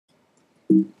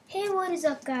Hey, what is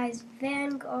up, guys?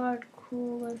 Vanguard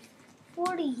Cooler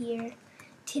 40 here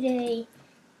today,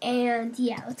 and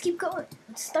yeah, let's keep going.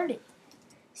 Let's start it.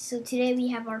 So today we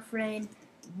have our friend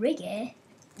Riggy.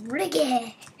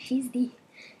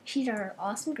 She's our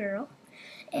awesome girl,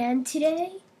 and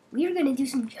today we are gonna do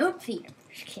some jump feed. I'm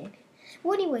just kidding.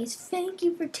 Well, anyways, thank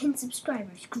you for 10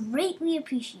 subscribers. Greatly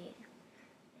appreciated.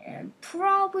 And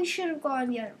probably should have gone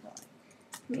the other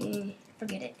one.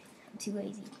 Forget it. I'm too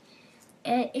lazy.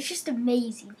 And it's just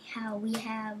amazing how we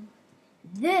have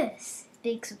this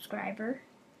big subscriber.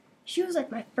 She was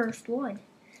like my first one,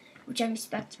 which I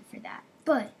respect her for that.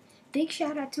 But big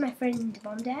shout out to my friend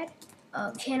Mom Dad.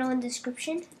 Channel in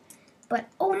description. But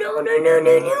oh no!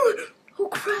 Oh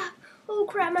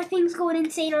crap! My thing's going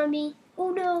insane on me.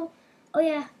 Oh no! Oh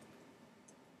yeah.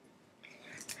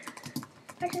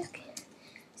 I just can't.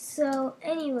 So,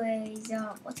 anyways,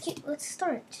 let's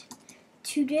start.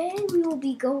 Today we will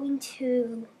be going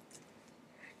to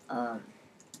so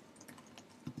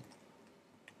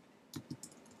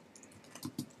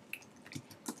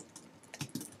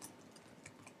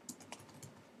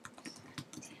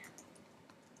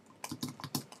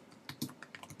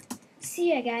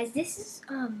yeah, guys, this is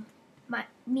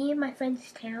me and my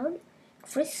friend's town.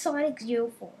 Chris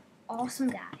Sonic04, awesome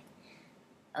guy.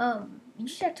 You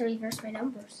just have to reverse my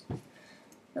numbers.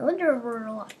 No wonder we're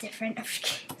a lot different. I'm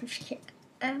just kidding.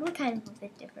 We're kind of a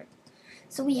bit different.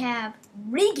 So we have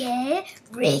Ricky.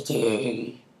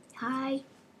 Hi.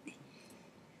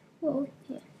 Well,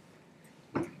 yeah.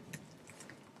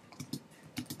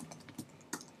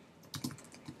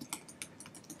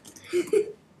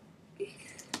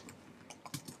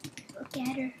 Look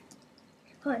at her.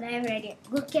 Hold on, I have an idea.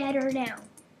 Look at her now.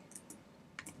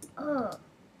 Oh.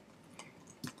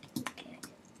 Look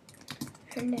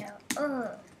at her now.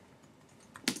 Oh.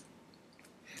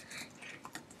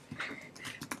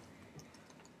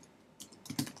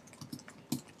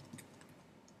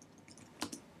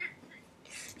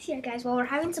 So yeah, guys, while we're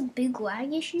having some big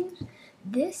lag issues,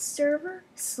 this server,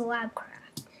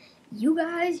 Slabcraft, you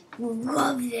guys will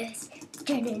love this.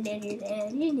 So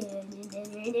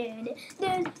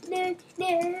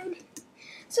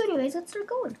anyways, let's start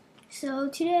going. So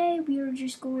today we are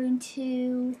just going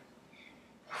to,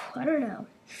 I don't know.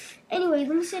 Anyway,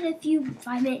 let me set a few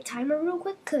 5-minute timer real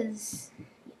quick, cause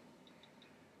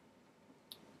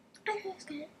I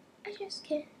just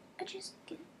can't.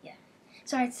 Yeah.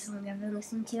 Sorry, it's the song I've been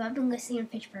listening to. I've been listening to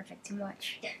Pitch Perfect too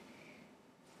much.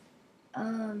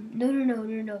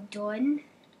 No. Done.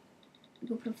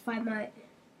 We'll put 5 minutes.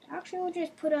 Actually, we'll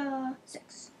just put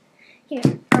 6. Here.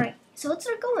 Alright, so let's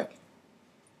start going.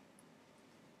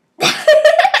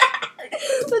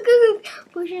 Look who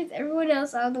pushes everyone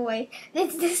else out of the way.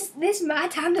 This is my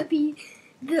time to be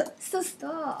the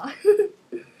star.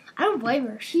 I don't blame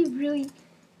her. She really.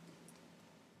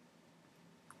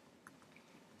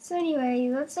 So anyway,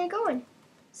 let's start going.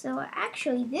 So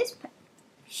actually,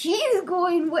 she's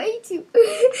going way too.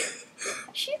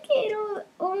 She's getting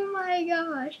oh my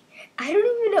gosh. I don't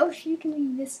even know if she can be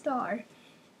this star.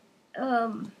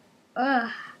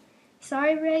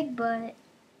 Sorry, Rig, but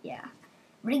yeah.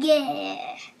 Riggy!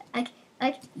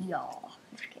 Y'all.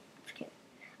 Just kidding.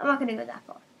 I'm not gonna go that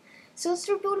far. So let's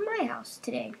start building my house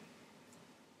today.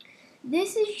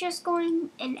 This is just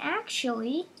going, and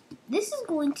actually, this is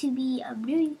going to be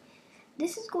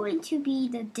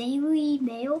the Daily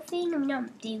Mail thing. I mean,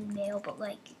 not Daily Mail, but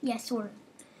like, yeah, sort of.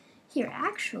 Here,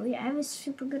 actually, I have a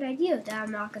super good idea that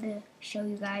I'm not going to show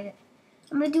you guys.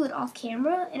 I'm going to do it off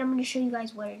camera, and I'm going to show you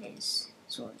guys what it is,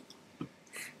 sort of.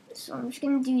 So I'm just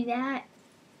going to do that.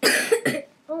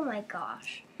 Oh my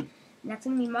gosh. And that's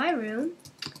going to be my room,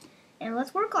 and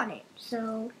let's work on it.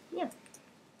 So, yeah.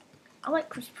 I like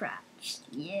Chris Pratt.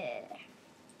 Yeah.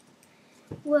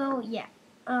 Well, yeah.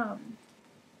 I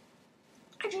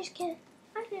just can't.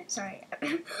 Sorry.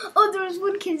 Oh, there was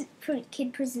one kid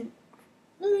present.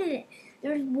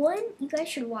 There's one. You guys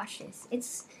should watch this.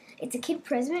 It's a kid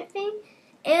president thing,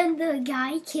 and the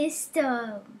guy kissed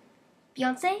Beyonce,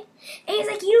 and he's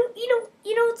like, you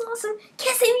know what's awesome?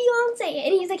 Kissing Beyonce,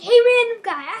 and he's like, hey, random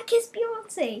guy, I kissed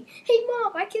Beyonce. Hey,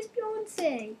 mom, I kissed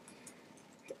Beyonce.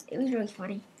 It was really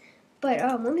funny. But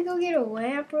let me go get a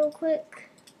lamp real quick,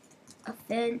 a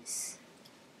fence,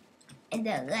 and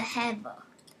a level.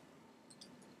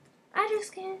 I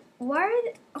just can't. Why are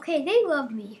they? Okay, they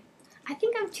love me. I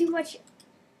think I'm too much.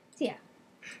 So yeah.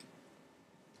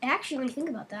 Actually, when you think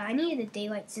about that, I needed a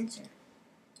daylight sensor.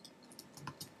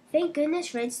 Thank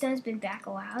goodness Redstone's been back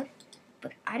allowed,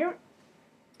 but I don't.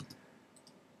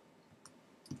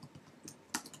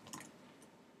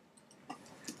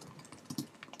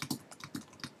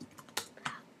 Move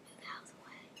out of the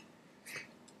way.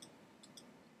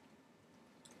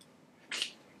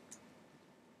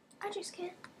 just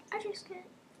can't.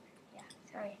 Yeah,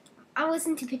 sorry. I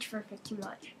listen to Pitch Perfect too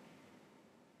much.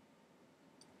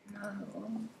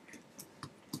 No.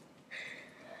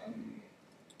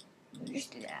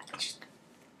 Just do that.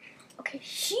 Okay,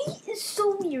 she is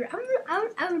so weird. I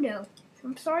don't know.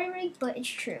 I'm sorry, Rig, but it's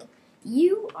true.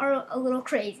 You are a little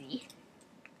crazy.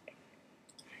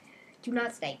 Do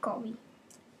not Skype call me.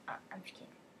 I'm just kidding.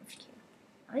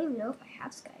 I don't even know if I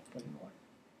have Skype anymore.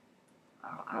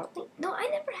 I don't think. No, I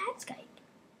never had Skype.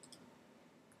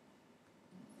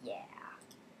 Yeah.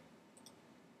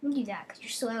 Let me do that because you're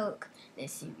so out.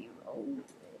 This seems rolling.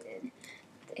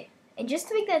 And just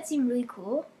to make that seem really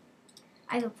cool,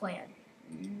 I have a plan.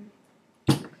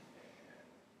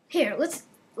 Here, let's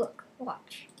look.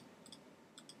 Watch.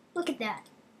 Look at that.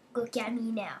 Look at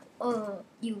me now. Oh,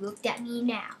 you looked at me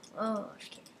now. Oh,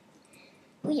 just kidding.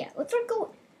 Well, yeah, let's start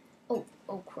going.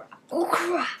 Oh crap.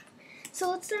 So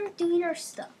let's start doing our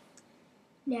stuff.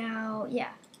 Now,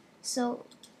 yeah. So,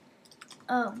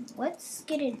 let's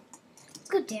get in. Let's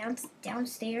go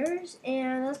downstairs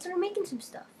and let's start making some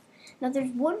stuff. Now,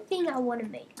 there's one thing I want to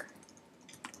make.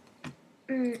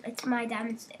 It's my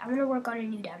diamond. I'm gonna work on a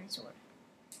new diamond sword.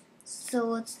 So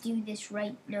let's do this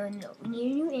right. No. We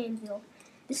need a new anvil.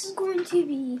 This is going to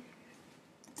be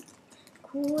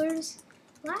Cooler's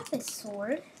lapis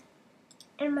sword.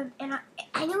 And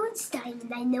I know it's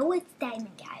diamond. I know it's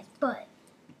diamond, guys. But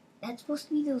that's supposed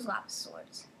to be those lapis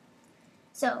swords.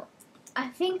 So I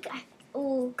think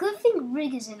good thing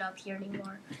Rig isn't up here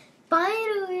anymore.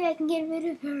 Finally, I can get rid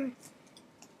of her.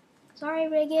 Sorry,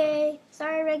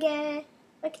 Reggae.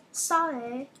 Like,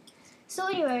 sorry. So,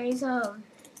 anyways,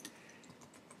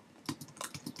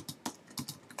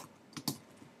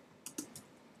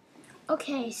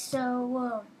 okay,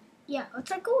 so, yeah, let's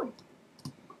start going.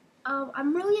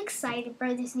 I'm really excited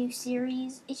for this new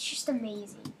series. It's just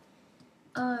amazing.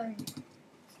 And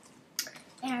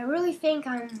I really think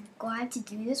I'm glad to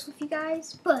do this with you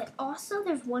guys. But also,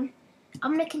 there's one.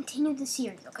 I'm gonna continue the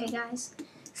series, okay, guys?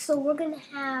 So we're gonna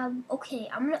have. Okay,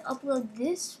 I'm gonna upload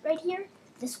this right here.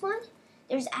 This one.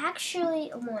 There's actually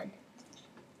a one.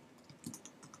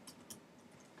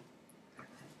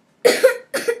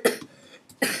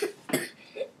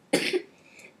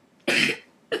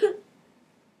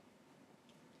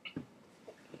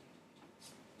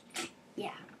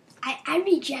 Yeah, I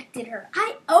rejected her.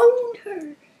 I owned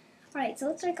her. Alright, so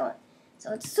let's start going.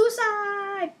 So it's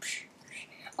suicide.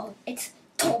 Oh, it's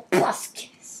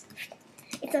Tobuscus.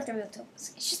 It's not the real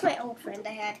Tobuscus. It's just my old friend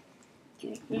I had.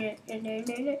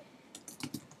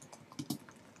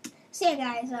 So yeah,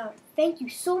 guys, thank you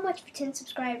so much for 10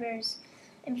 subscribers.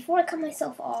 And before I cut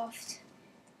myself off,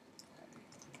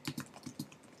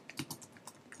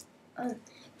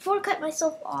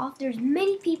 there's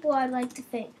many people I'd like to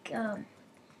thank.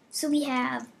 So we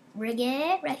have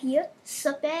Reggae right here,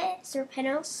 Supe,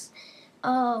 Serpenos,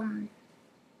 let's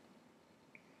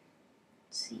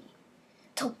see,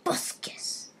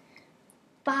 Tobuscus,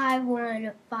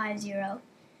 5150,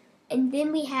 and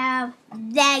then we have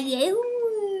Zaggy.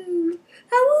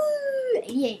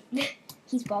 Yeah,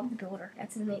 he's Bob the Builder.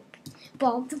 That's his name.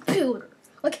 Bob the Builder.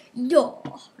 Like, yo.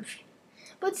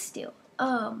 But still,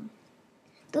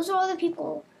 those are all the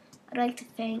people I'd like to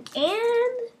thank.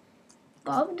 And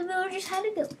Bob the Builder just had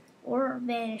to go or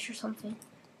vanish or something.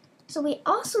 So we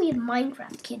also have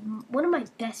Minecraft Kid, one of my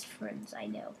best friends I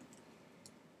know.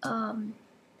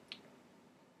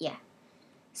 Yeah.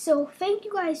 So thank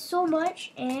you guys so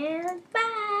much, and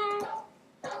bye.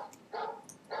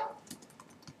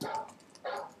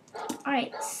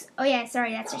 Alright, oh yeah,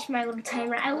 sorry, that's just my little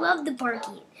timer. I love the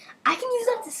barking. I can use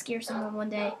that to scare someone one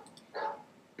day.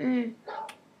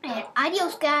 Alright,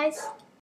 adios, guys.